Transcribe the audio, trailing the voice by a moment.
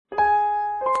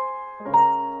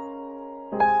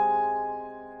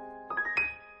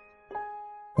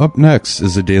Up next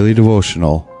is a daily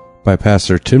devotional by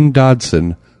Pastor Tim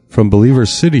Dodson from Believer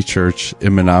City Church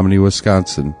in Menominee,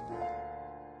 Wisconsin.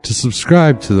 To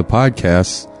subscribe to the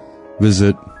podcast,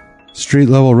 visit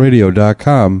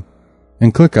streetlevelradio.com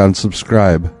and click on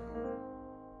subscribe.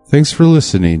 Thanks for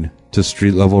listening to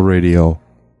Street Level Radio.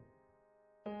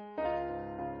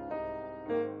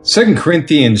 2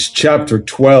 Corinthians chapter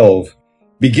 12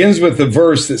 begins with the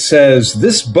verse that says,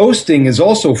 "This boasting is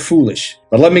also foolish.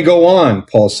 But let me go on,"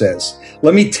 Paul says.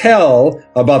 "Let me tell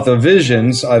about the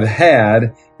visions I've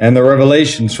had and the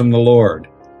revelations from the Lord."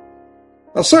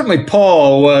 Now, certainly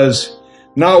Paul was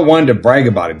not one to brag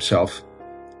about himself.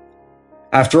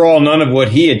 After all, none of what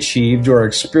he achieved or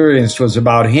experienced was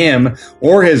about him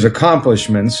or his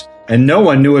accomplishments, and no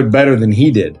one knew it better than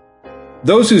he did.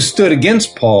 Those who stood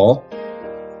against Paul,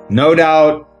 no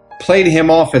doubt, played him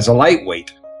off as a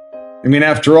lightweight.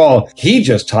 After all, he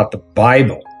just taught the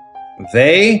Bible.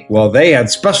 They had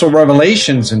special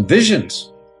revelations and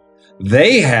visions.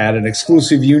 They had an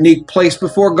exclusive, unique place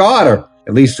before God, or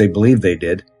at least they believed they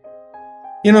did.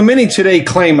 Many today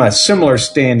claim a similar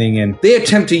standing, and they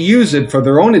attempt to use it for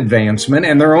their own advancement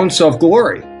and their own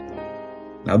self-glory.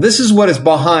 Now, this is what is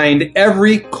behind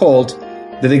every cult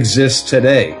that exists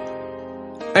today.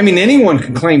 Anyone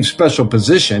can claim special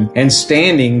position and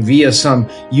standing via some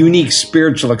unique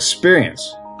spiritual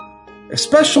experience,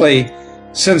 especially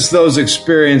since those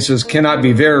experiences cannot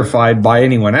be verified by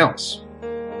anyone else.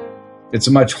 It's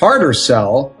a much harder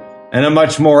sell and a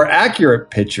much more accurate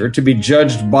picture to be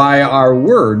judged by our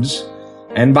words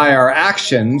and by our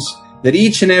actions that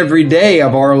each and every day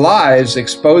of our lives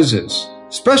exposes,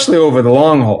 especially over the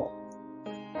long haul.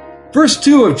 Verse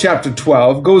 2 of chapter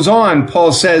 12 goes on.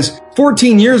 Paul says,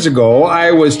 14 years ago,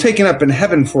 I was taken up in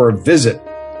heaven for a visit.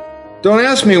 Don't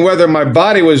ask me whether my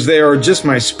body was there or just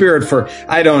my spirit, for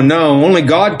I don't know. Only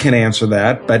God can answer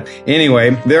that. But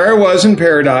anyway, there I was in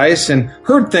paradise and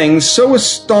heard things so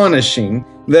astonishing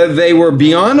that they were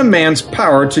beyond a man's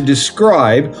power to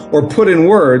describe or put in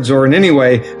words, or in any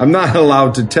way I'm not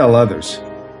allowed to tell others.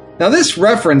 Now, this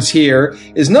reference here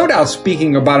is no doubt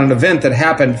speaking about an event that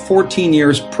happened 14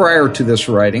 years prior to this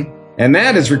writing, and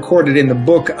that is recorded in the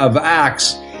book of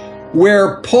Acts,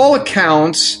 where Paul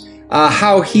accounts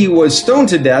how he was stoned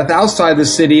to death outside the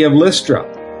city of Lystra.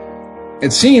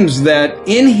 It seems that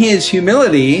in his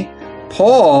humility,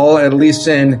 Paul, at least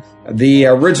in the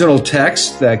original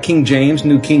text, the King James,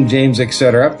 New King James,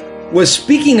 etc., was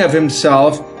speaking of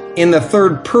himself in the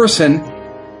third person.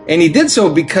 And he did so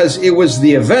because it was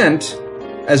the event,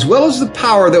 as well as the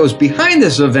power that was behind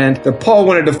this event, that Paul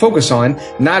wanted to focus on,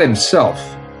 not himself.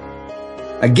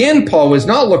 Again, Paul was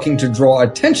not looking to draw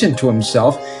attention to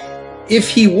himself. If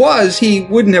he was, he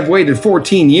wouldn't have waited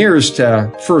 14 years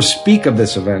to first speak of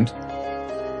this event.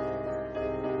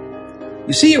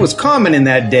 You see, it was common in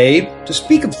that day to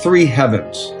speak of three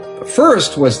heavens. The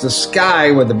first was the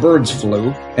sky where the birds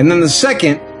flew, and then the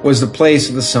second was the place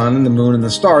of the sun and the moon and the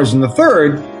stars, and the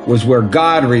third was where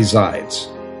God resides.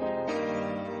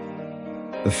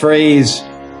 The phrase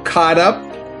caught up,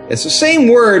 it's the same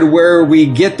word where we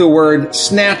get the word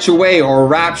snatch away or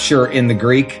rapture in the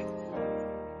Greek.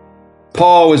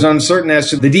 Paul was uncertain as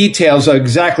to the details of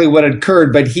exactly what had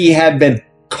occurred, but he had been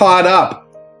caught up,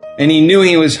 and he knew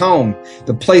he was home,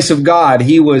 the place of God.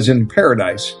 He was in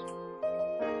paradise.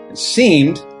 It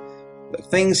seemed the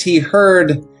things he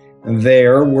heard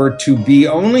there were to be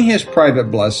only his private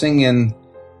blessing and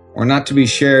were not to be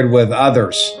shared with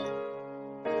others.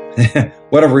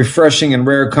 What a refreshing and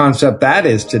rare concept that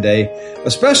is today,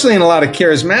 especially in a lot of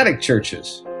charismatic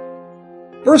churches.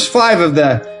 Verse 5 of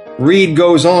the read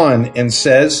goes on and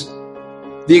says,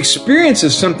 "The experience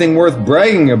is something worth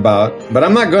bragging about, but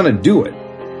I'm not going to do it.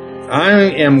 I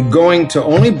am going to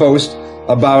only boast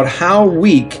about how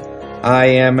weak I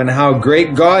am and how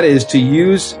great God is to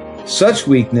use such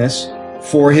weakness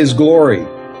for His glory.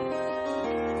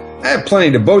 I have plenty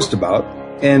to boast about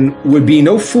and would be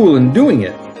no fool in doing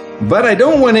it, but I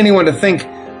don't want anyone to think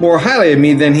more highly of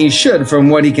me than he should from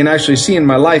what he can actually see in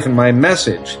my life and my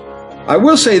message. I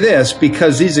will say this,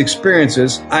 because these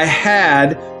experiences I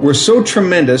had were so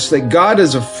tremendous that God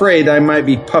is afraid I might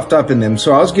be puffed up in them.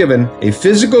 So I was given a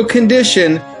physical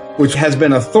condition which has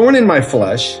been a thorn in my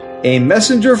flesh, a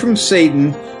messenger from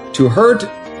Satan to hurt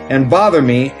and bother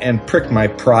me and prick my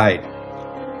pride."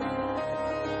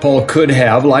 Paul could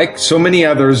have, like so many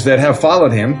others that have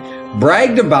followed him,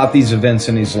 bragged about these events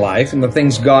in his life and the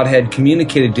things God had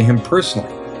communicated to him personally.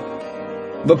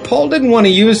 But Paul didn't want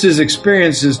to use his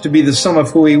experiences to be the sum of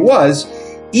who he was,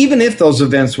 even if those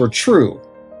events were true.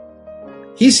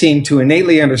 He seemed to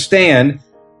innately understand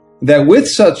that with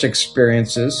such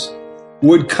experiences,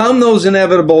 would come those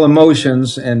inevitable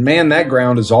emotions, and man, that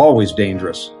ground is always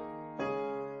dangerous.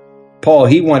 Paul,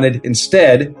 he wanted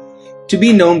instead to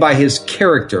be known by his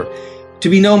character, to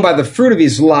be known by the fruit of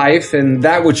his life and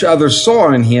that which others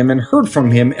saw in him and heard from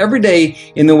him every day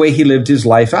in the way he lived his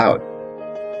life out.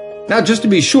 Now, just to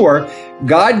be sure,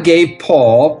 God gave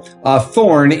Paul a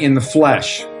thorn in the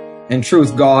flesh. In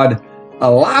truth, God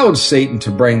allowed Satan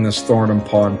to bring this thorn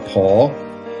upon Paul.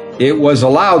 It was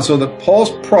allowed so that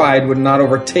Paul's pride would not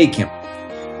overtake him.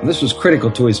 And this was critical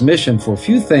to his mission, for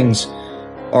few things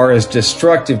are as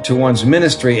destructive to one's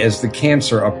ministry as the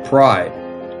cancer of pride.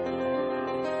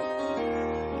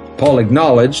 Paul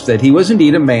acknowledged that he was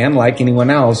indeed a man like anyone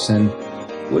else and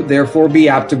would therefore be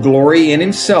apt to glory in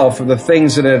himself for the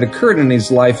things that had occurred in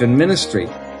his life and ministry.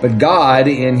 But God,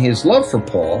 in his love for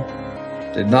Paul,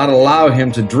 did not allow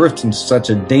him to drift in such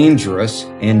a dangerous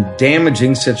and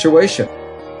damaging situation.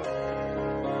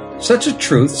 Such a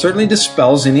truth certainly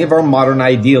dispels any of our modern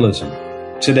idealism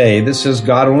today that says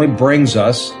God only brings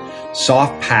us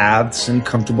soft paths and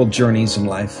comfortable journeys in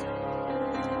life.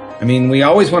 I mean, we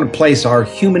always want to place our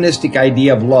humanistic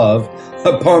idea of love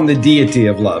upon the deity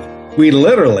of love. We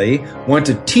literally want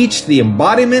to teach the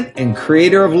embodiment and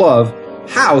creator of love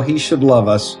how he should love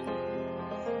us.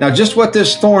 Now, just what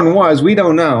this thorn was, we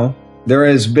don't know. There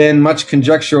has been much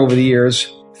conjecture over the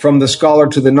years, from the scholar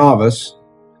to the novice.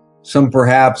 Some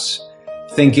perhaps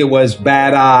think it was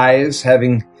bad eyes,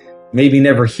 having maybe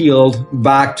never healed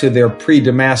back to their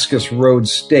pre-Damascus Road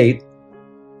state.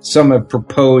 Some have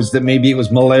proposed that maybe it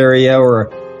was malaria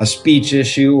or a speech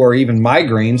issue or even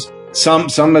migraines. Some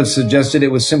have suggested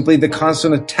it was simply the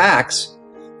constant attacks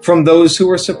from those who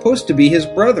were supposed to be his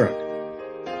brethren.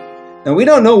 Now, we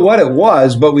don't know what it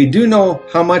was, but we do know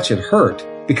how much it hurt,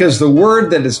 because the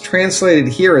word that is translated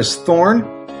here as thorn,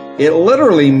 it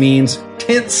literally means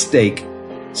tent stake.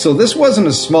 So this wasn't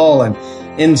a small and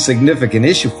insignificant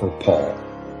issue for Paul,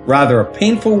 rather a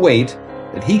painful weight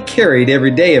that he carried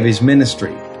every day of his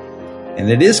ministry. And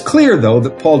it is clear, though,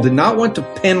 that Paul did not want to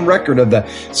pen record of the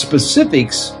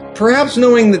specifics, perhaps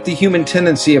knowing that the human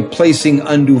tendency of placing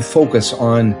undue focus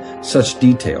on such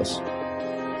details.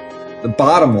 The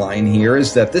bottom line here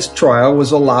is that this trial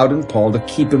was allowed in Paul to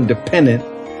keep him dependent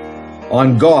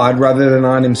on God rather than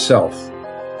on himself.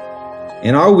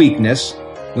 In our weakness,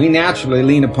 we naturally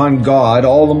lean upon God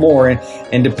all the more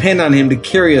and depend on him to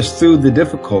carry us through the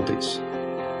difficulties.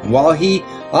 And while he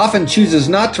often chooses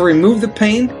not to remove the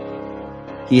pain,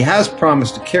 he has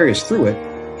promised to carry us through it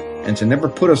and to never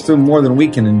put us through more than we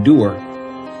can endure.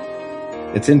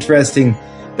 It's interesting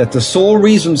that the sole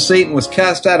reason Satan was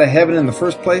cast out of heaven in the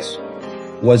first place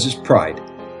was his pride.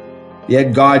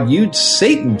 Yet God used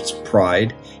Satan's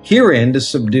pride herein to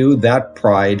subdue that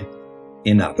pride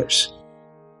in others.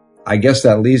 I guess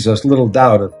that leaves us little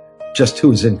doubt of just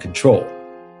who's in control.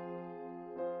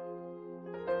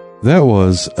 That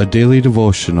was a daily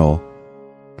devotional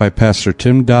by Pastor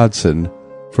Tim Dodson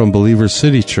from Believer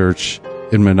City Church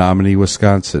in Menominee,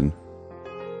 Wisconsin.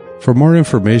 For more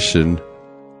information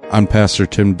on Pastor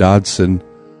Tim Dodson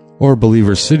or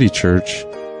Believer City Church,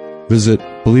 visit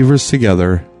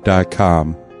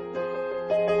believerstogether.com.